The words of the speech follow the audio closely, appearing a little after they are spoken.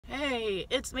Hey,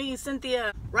 it's me,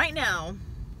 Cynthia. Right now,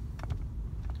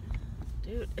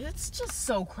 dude, it's just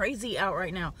so crazy out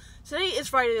right now. Today is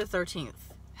Friday the 13th.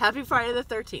 Happy Friday the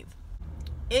 13th.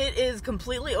 It is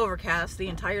completely overcast, the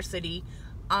entire city.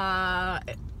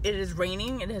 It is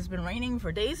raining. It has been raining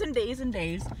for days and days and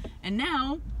days. And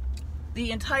now,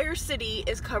 the entire city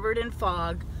is covered in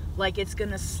fog like it's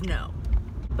gonna snow.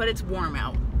 But it's warm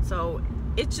out. So,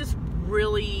 it's just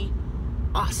really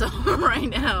awesome right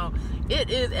now. It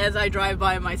is as I drive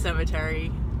by my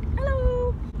cemetery.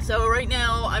 Hello! So right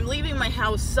now, I'm leaving my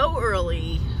house so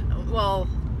early. Well,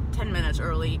 10 minutes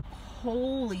early.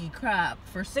 Holy crap.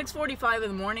 For 6:45 in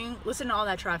the morning, listen to all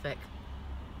that traffic.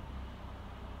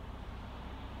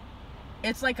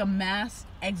 It's like a mass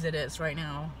exodus right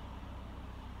now.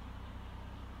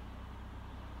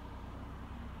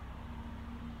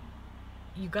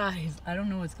 You guys, I don't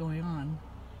know what's going on.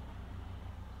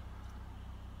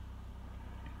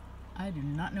 I do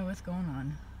not know what's going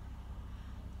on.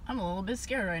 I'm a little bit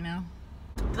scared right now.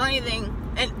 Funny thing,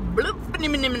 and bloop,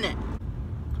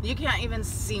 you can't even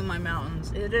see my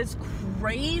mountains. It is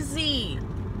crazy.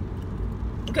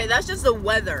 Okay, that's just the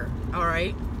weather, all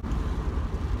right?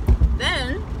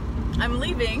 Then, I'm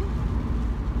leaving.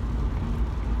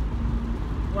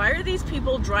 Why are these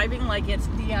people driving like it's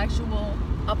the actual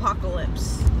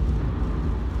apocalypse?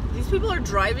 These people are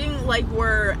driving like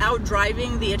we're out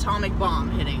driving the atomic bomb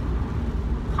hitting.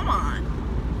 Come on.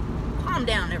 Calm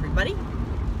down, everybody.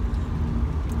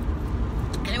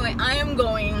 Anyway, I am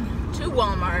going to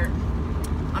Walmart.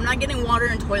 I'm not getting water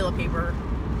and toilet paper.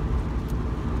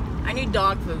 I need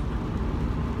dog food.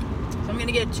 So I'm going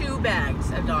to get 2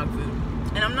 bags of dog food.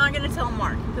 And I'm not going to tell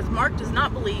Mark, because Mark does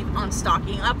not believe on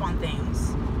stocking up on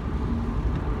things.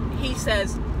 He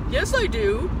says, yes I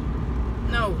do.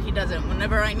 No, he doesn't.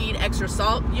 Whenever I need extra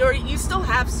salt, you still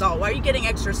have salt. Why are you getting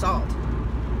extra salt?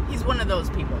 He's one of those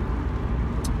people.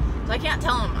 So I can't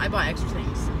tell him I bought extra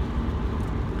things.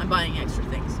 I'm buying extra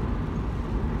things.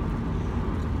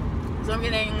 So I'm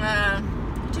getting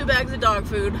 2 bags of dog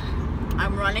food.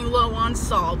 I'm running low on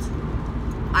salt.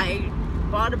 I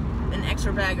bought an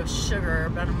extra bag of sugar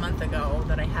about a month ago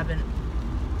that I haven't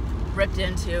ripped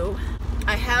into.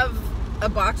 I have a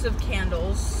box of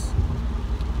candles.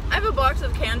 I have a box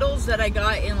of candles that I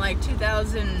got in like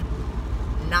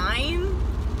 2009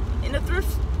 in a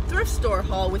thrift store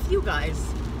haul with you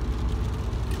guys.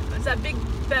 It's that big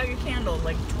bag of candles,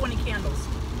 like 20 candles.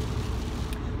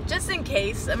 Just in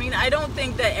case. I mean, I don't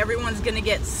think that everyone's gonna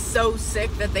get so sick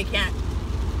that they can't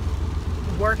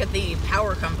work at the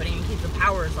power company and keep the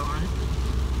powers on.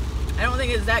 I don't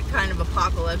think it's that kind of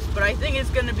apocalypse, but I think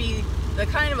it's gonna be the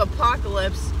kind of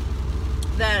apocalypse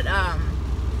that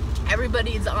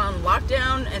everybody's on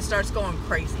lockdown and starts going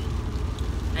crazy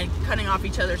and cutting off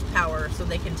each other's power so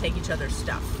they can take each other's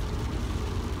stuff.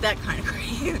 That kind of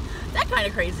crazy. That kind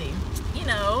of crazy. You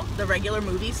know, the regular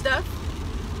movie stuff.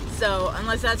 So,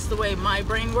 unless that's the way my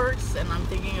brain works and I'm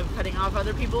thinking of cutting off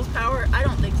other people's power, I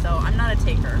don't think so. I'm not a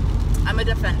taker. I'm a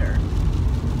defender.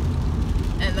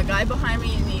 And the guy behind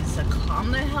me needs to calm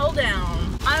the hell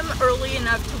down. I'm early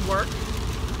enough to work,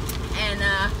 and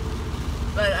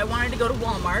but I wanted to go to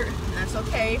Walmart, and that's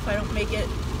okay if I don't make it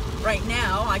right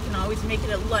now. I can always make it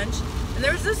at lunch. And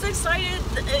there's this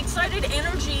excited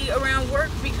energy around work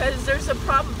because there's a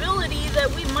probability that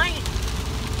we might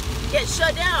get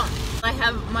shut down. I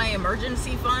have my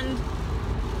emergency fund,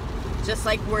 just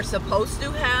like we're supposed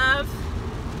to have.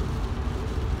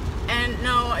 And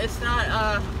no, it's not,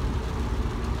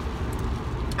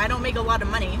 I don't make a lot of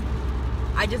money.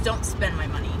 I just don't spend my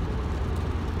money.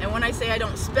 And when I say I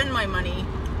don't spend my money,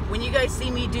 when you guys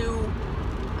see me do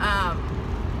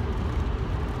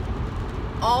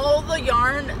all the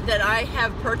yarn that I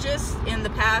have purchased in the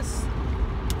past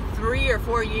 3 or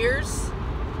 4 years,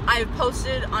 I've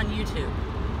posted on YouTube.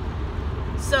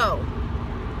 So,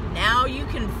 now you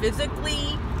can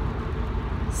physically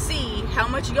see how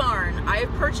much yarn I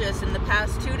have purchased in the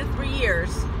past 2 to 3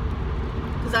 years,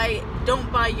 because I don't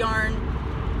buy yarn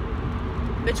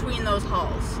between those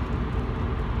hauls.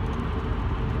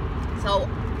 So,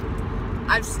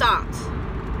 I've stopped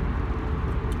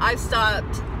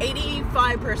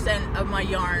 85% of my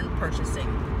yarn purchasing.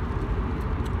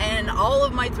 And all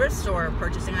of my thrift store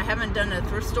purchasing. I haven't done a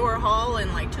thrift store haul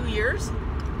in like 2 years.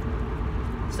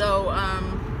 So,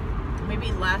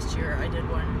 maybe last year I did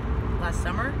one. Last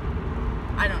summer?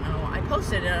 I don't know. I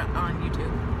posted it on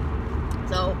YouTube.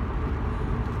 So,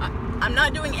 I'm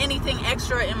not doing anything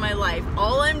extra in my life.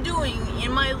 All I'm doing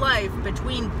in my life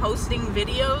between posting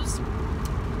videos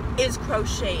is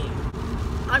crocheting.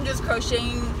 I'm just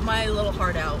crocheting my little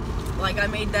heart out. Like I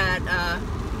made that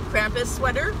Krampus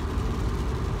sweater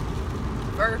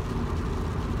for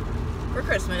for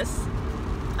Christmas.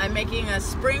 I'm making a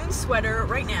spring sweater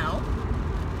right now.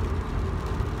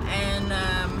 And,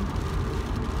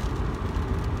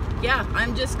 yeah,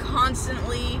 I'm just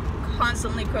constantly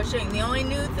crocheting. The only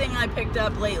new thing I picked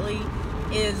up lately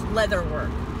is leather work.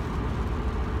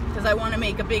 Because I want to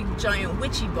make a big, giant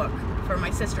witchy book for my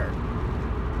sister.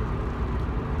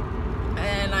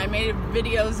 And I made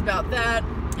videos about that,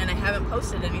 and I haven't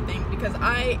posted anything because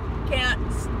I can't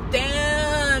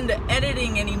stand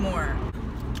editing anymore.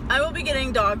 I will be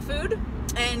getting dog food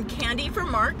and candy for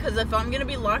Mark, because if I'm going to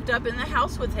be locked up in the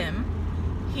house with him,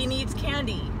 he needs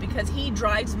candy because he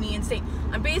drives me insane.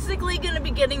 I'm basically going to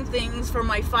be getting things for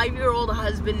my 5-year-old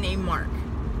husband named Mark.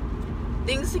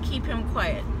 Things to keep him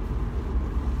quiet.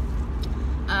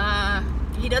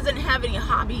 He doesn't have any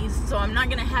hobbies, so I'm not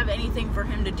going to have anything for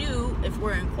him to do if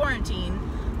we're in quarantine.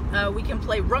 We can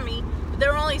play Rummy, but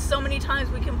there are only so many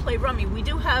times we can play Rummy. We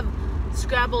do have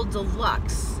Scrabble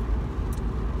Deluxe,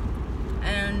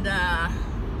 and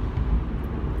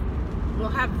we'll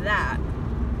have that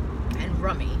and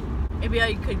Rummy. Maybe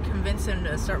I could convince him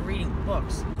to start reading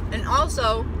books. And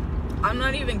also, I'm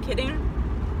not even kidding,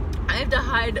 I have to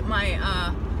hide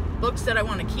my books that I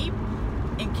want to keep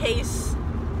in case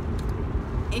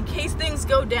things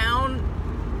go down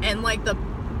and like the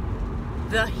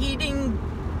heating,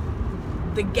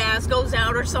 the gas goes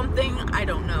out or something, I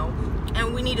don't know,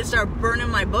 and we need to start burning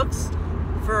my books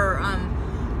for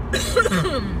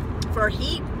for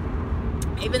heat.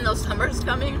 Even though summer's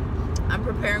coming, I'm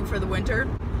preparing for the winter.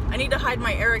 I need to hide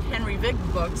my Eric Henry Vick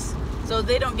books so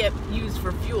they don't get used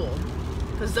for fuel,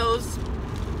 because those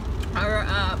are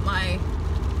my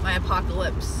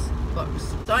apocalypse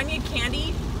books. So I need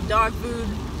candy, dog food,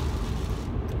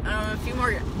 a few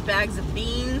more bags of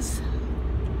beans,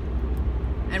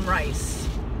 and rice.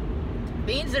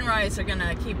 Beans and rice are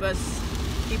gonna keep us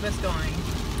going.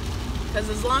 Because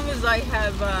as long as I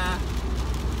have,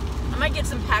 I might get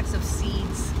some packs of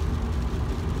seeds,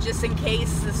 just in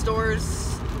case the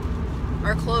stores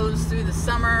are closed through the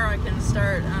summer. I can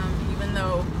start, even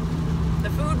though the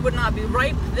food would not be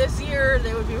ripe this year,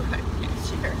 they would be ripe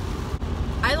next year.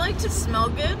 I like to smell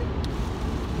good,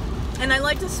 and I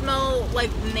like to smell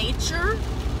like nature,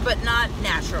 but not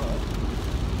natural.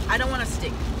 I don't want to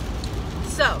stink.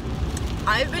 So,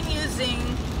 I've been using,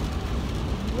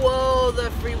 whoa,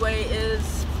 the freeway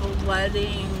is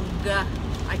flooding.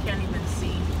 I can't even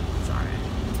see. It's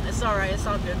alright. It's alright, it's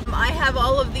all good. I have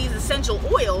all of these essential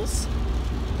oils,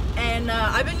 and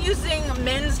I've been using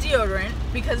men's deodorant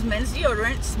because men's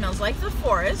deodorant smells like the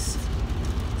forest.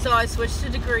 So I switched to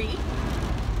Degree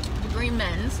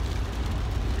Men's,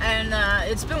 and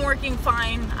it's been working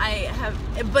fine. I have,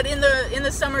 but in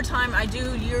the summertime, I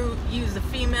do use a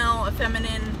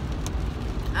feminine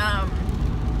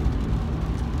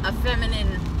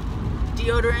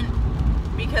deodorant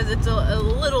because it's a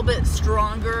little bit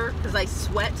stronger because I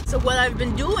sweat. So what I've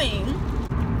been doing,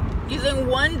 using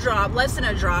one drop, less than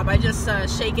a drop, I just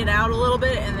shake it out a little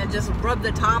bit and then just rub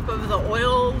the top of the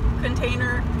oil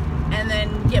container, and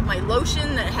then get my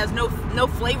lotion that has no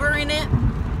flavor in it,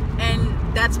 and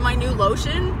that's my new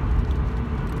lotion.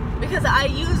 Because I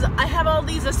have all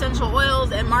these essential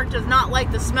oils, and Mark does not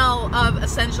like the smell of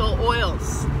essential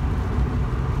oils.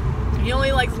 He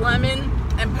only likes lemon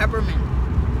and peppermint.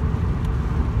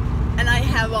 And I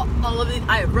have all of these.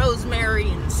 I have rosemary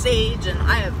and sage, and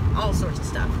I have all sorts of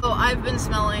stuff. So I've been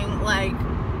smelling like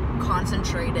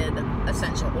concentrated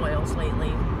essential oils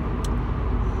lately.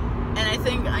 And I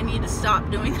think I need to stop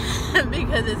doing that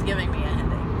because it's giving me a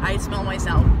headache. I smell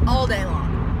myself all day long.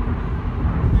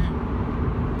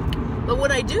 But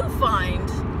what I do find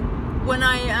when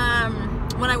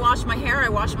I wash my hair, I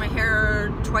wash my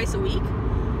hair twice a week.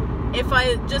 If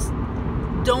I just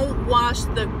don't wash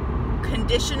the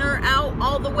conditioner out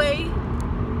all the way,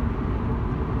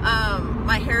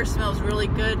 my hair smells really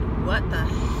good. What the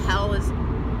hell is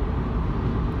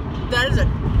that? Is a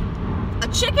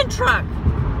chicken truck.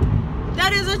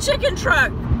 That is a chicken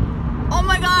truck. Oh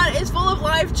my god, it's full of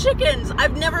live chickens.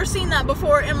 I've never seen that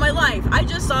before in my life. I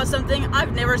just saw something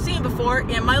I've never seen before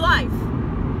in my life.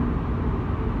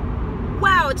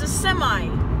 Wow, it's a semi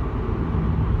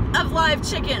of live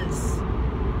chickens.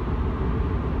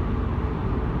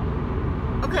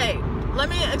 Okay, let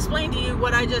me explain to you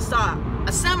what I just saw.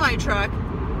 A semi truck,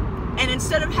 and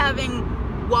instead of having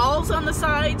walls on the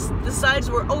sides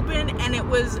were open, and it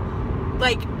was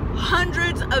like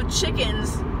hundreds of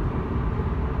chickens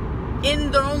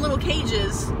in their own little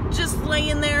cages, just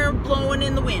laying there blowing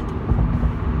in the wind.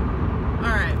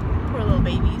 Alright, poor little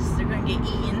babies. They're gonna get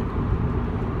eaten.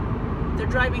 They're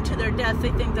driving to their death.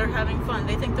 They think they're having fun.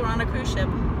 They think they're on a cruise ship.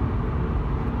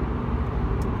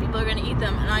 Beep, people are gonna eat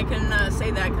them, and I can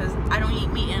say that because I don't eat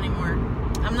meat anymore.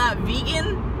 I'm not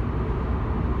vegan,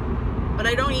 but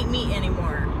I don't eat meat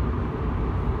anymore,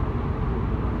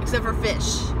 except for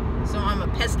fish. So I'm a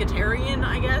pescatarian,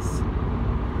 I guess.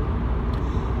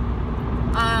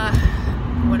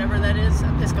 Whatever that is,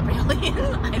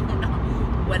 Episcopalian, I don't know.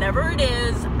 Whatever it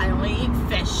is, I only eat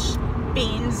fish,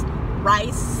 beans,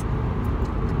 rice.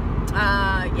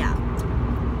 Yeah.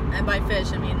 And by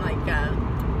fish, I mean like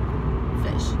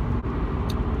fish.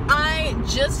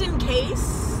 Just in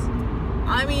case,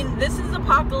 I mean, this is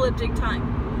apocalyptic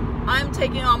time. I'm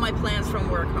taking all my plans from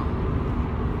work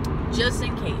home. Just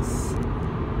in case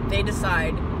they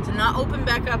decide to not open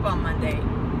back up on Monday.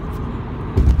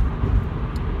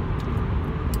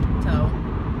 So,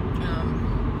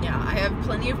 yeah, I have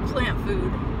plenty of plant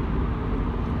food.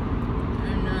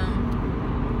 And,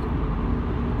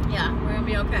 yeah, we're gonna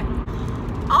be okay.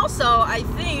 Also, I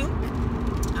think,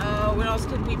 what else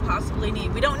could we possibly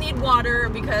need? We don't need water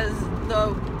because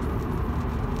the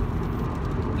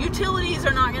utilities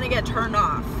are not gonna get turned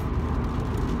off.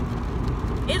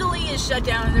 Italy is shut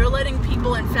down and they're letting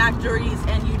people in factories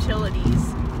and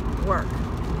utilities work.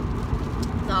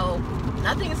 So,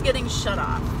 nothing's getting shut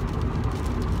off.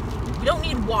 We don't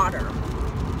need water.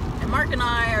 And Mark and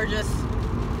I are just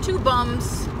two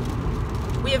bums.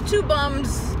 We have two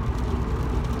bums,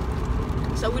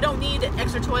 so we don't need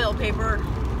extra toilet paper.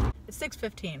 It's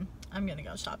 6:15. I'm gonna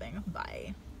go shopping.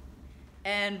 Bye.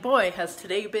 And boy, has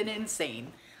today been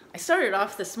insane. I started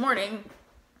off this morning.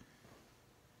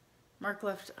 Mark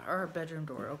left our bedroom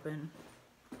door open.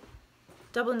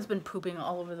 Dublin's been pooping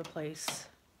all over the place.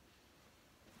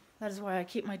 That is why I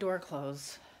keep my door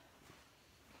closed.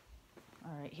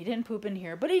 All right, he didn't poop in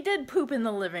here, but he did poop in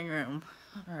the living room.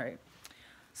 All right,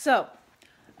 so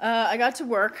I got to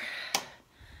work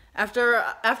after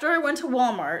I went to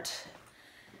Walmart,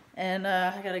 and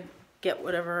I gotta get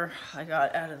whatever I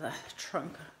got out of the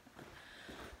trunk.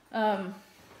 I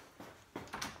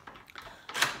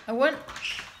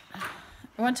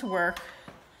went to work,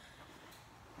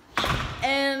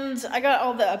 and I got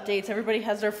all the updates. Everybody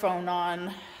has their phone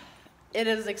on. It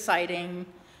is exciting.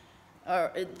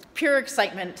 It's pure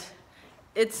excitement.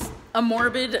 It's a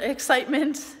morbid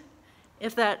excitement,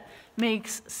 if that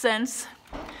makes sense.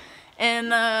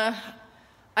 And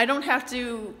I don't have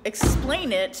to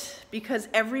explain it because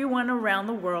everyone around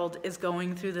the world is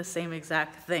going through the same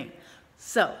exact thing.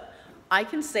 So I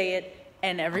can say it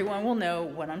and everyone will know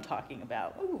what I'm talking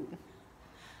about. Ooh,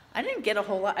 I didn't get a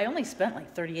whole lot. I only spent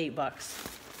like 38 bucks.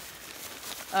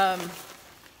 I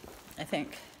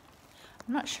think.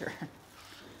 I'm not sure.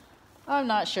 I'm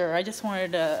not sure. I just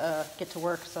wanted to get to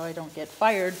work so I don't get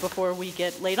fired before we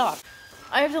get laid off.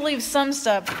 I have to leave some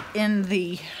stuff in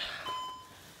the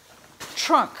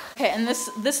trunk. Okay, and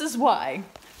this is why.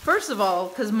 First of all,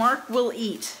 because Mark will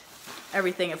eat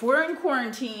everything. If we're in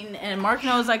quarantine and Mark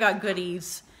knows I got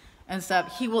goodies and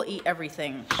stuff, he will eat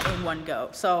everything in one go.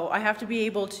 So I have to be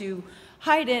able to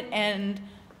hide it and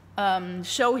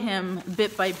show him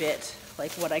bit by bit,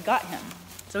 like what I got him,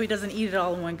 so he doesn't eat it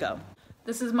all in one go.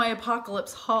 This is my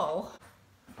apocalypse haul.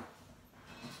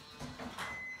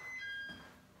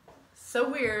 So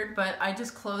weird, but I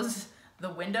just closed the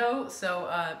window so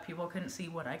people couldn't see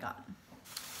what I got.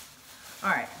 All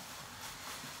right,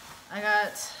 I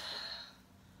got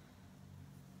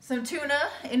some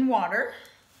tuna in water.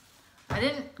 I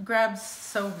didn't grab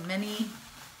so many.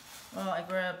 Well, I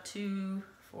grabbed 2,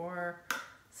 4,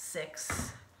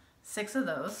 6. 6 of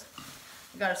those.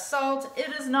 I got a salt. It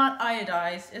is not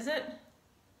iodized, is it?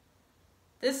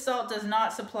 This salt does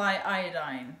not supply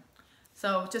iodine.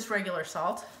 So just regular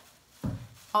salt.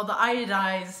 All the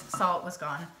iodized salt was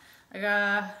gone. I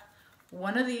got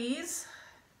one of these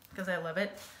because I love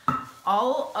it.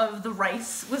 All of the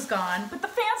rice was gone, but the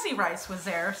fancy rice was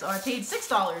there. So I paid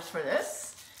 $6 for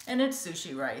this, and it's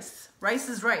sushi rice. Rice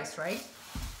is rice, right?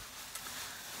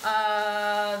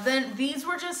 Then these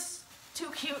were just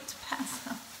too cute to pass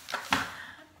up.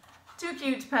 Too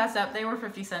cute to pass up. They were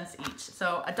 50 cents each.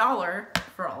 So $1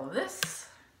 for all of this.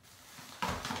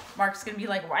 Mark's gonna be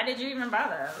like, why did you even buy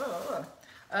that?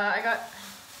 I got,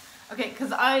 okay,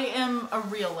 because I am a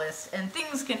realist and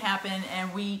things can happen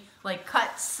and we, like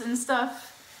cuts and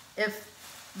stuff, if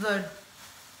the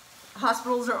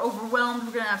hospitals are overwhelmed,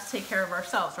 we're gonna have to take care of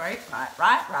ourselves, right?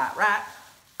 Right.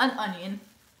 An onion.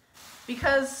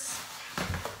 Because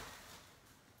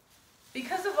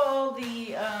of all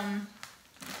the,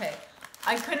 okay,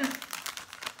 I couldn't,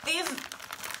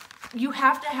 you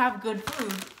have to have good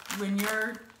food when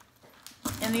you're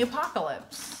in the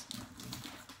apocalypse.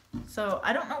 So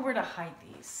I don't know where to hide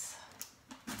these.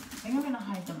 I think I'm gonna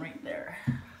hide them right there.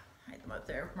 Hide them them up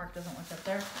there. Mark doesn't look up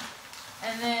there.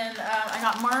 And then I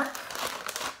got Mark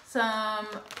some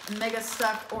Mega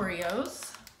Stuffed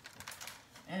Oreos.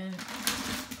 And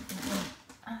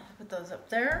put those up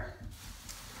there.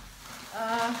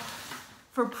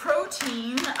 For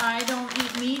protein, I don't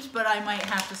eat meat, but I might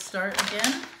have to start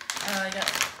again. I got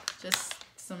just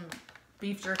some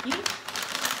beef jerky.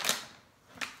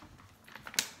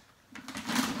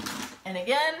 And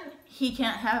again, he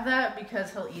can't have that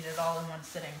because he'll eat it all in one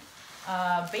sitting.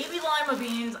 Baby lima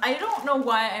beans. I don't know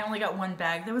why I only got one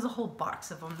bag. There was a whole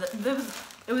box of them.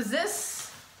 It was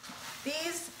this,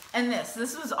 these, and this.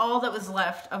 This was all that was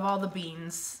left of all the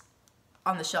beans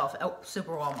on the shelf at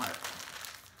Super Walmart.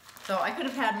 So I could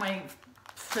have had my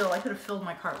fill. I could have filled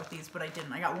my cart with these, but I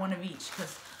didn't. I got one of each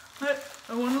because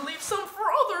I want to leave some for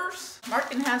others.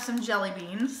 Mark can have some jelly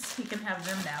beans. He can have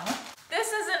them now.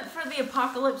 This isn't for the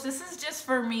apocalypse. This is just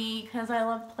for me because I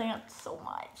love plants so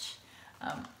much.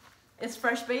 It's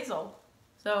fresh basil.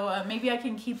 So maybe I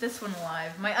can keep this one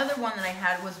alive. My other one that I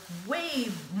had was way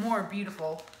more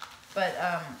beautiful, but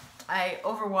I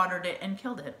overwatered it and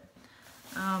killed it.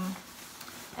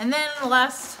 And then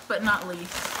last but not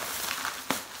least,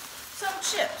 some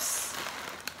chips.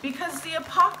 Because the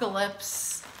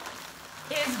apocalypse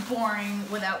is boring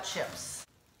without chips.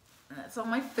 And that's all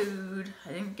my food.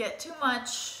 I didn't get too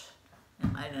much.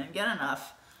 I didn't get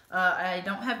enough. I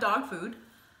don't have dog food.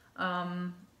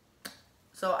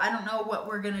 So I don't know what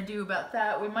we're gonna do about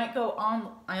that. We might go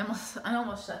on, I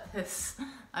almost shut this.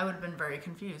 I would have been very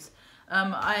confused.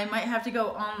 I might have to go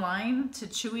online to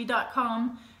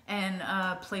Chewy.com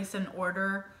and place an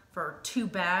order for 2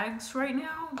 bags right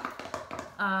now.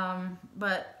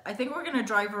 But I think we're gonna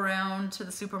drive around to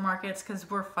the supermarkets because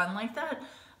we're fun like that.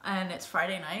 And it's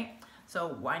Friday night,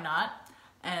 so why not?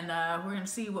 And we're gonna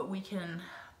see what we can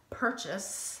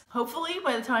purchase. Hopefully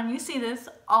by the time you see this,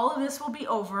 all of this will be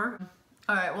over.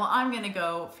 All right, well, I'm gonna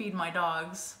go feed my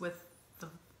dogs with the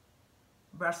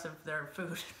rest of their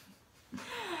food.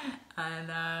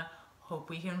 And hope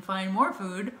we can find more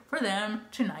food for them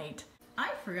tonight.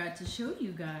 I forgot to show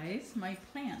you guys my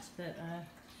plants that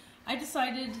I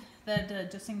decided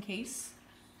that just in case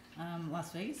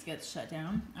Las Vegas gets shut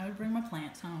down, I would bring my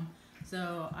plants home.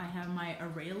 So I have my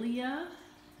Aralia.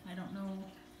 I don't know.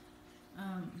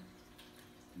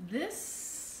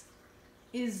 This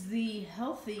is the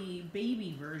healthy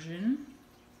baby version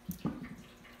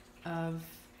of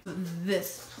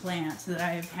this plant that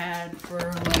I've had for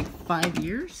like 5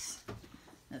 years.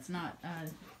 That's not,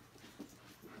 let's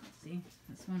see,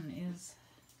 this one is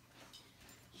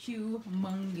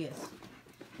humongous.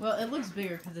 Well, it looks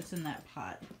bigger because it's in that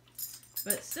pot,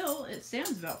 but still it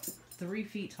stands about 3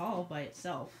 feet tall by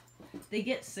itself. They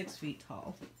get 6 feet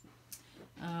tall.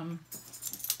 I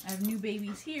have new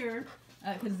babies here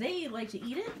because they like to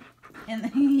eat it,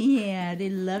 and yeah,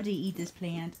 they love to eat this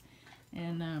plant.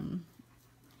 And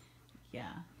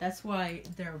yeah, that's why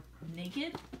they're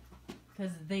naked,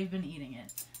 because they've been eating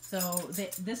it. So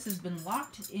this has been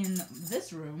locked in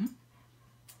this room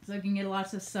so I can get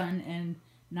lots of sun and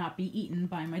not be eaten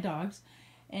by my dogs.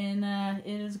 And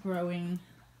it is growing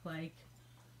like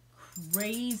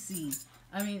crazy.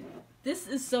 I mean, this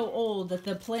is so old that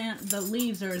the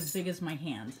leaves are as big as my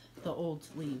hand, the old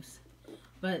leaves.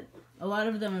 But a lot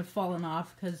of them have fallen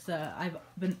off because I've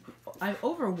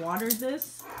overwatered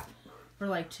this for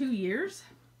like 2 years,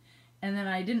 and then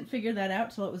I didn't figure that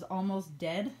out till it was almost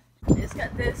dead. It's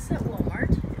got this at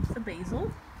Walmart. It's the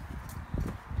basil.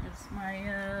 It's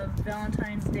my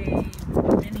Valentine's Day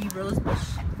mini rose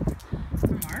bush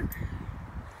from Mark.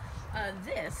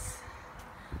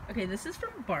 This is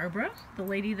from Barbara, the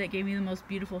lady that gave me the most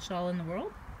beautiful shawl in the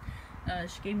world.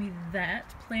 She gave me that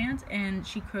plant, and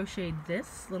she crocheted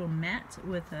this little mat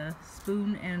with a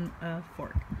spoon and a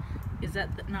fork. Is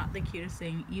that not the cutest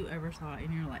thing you ever saw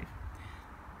in your life?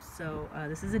 So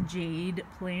this is a jade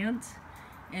plant,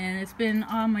 and it's been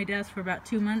on my desk for about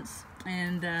 2 months,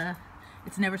 and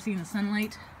it's never seen the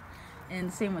sunlight.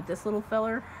 And same with this little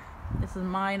feller. This is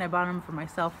mine. I bought him for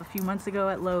myself a few months ago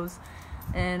at Lowe's,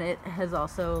 and it has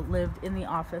also lived in the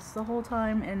office the whole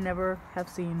time and never has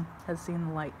seen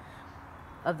the light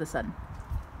of the sun.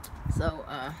 So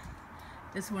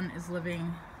this one is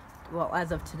living, well,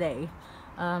 as of today,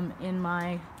 in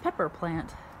my pepper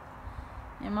plant.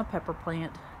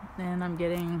 And I'm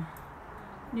getting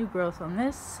new growth on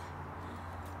this,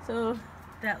 so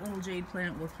that little jade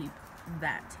plant will keep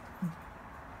that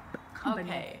company.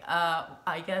 Okay,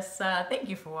 I guess thank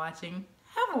you for watching.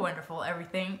 Have a wonderful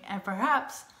everything, and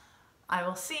perhaps I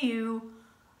will see you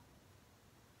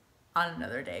on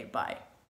another day. Bye.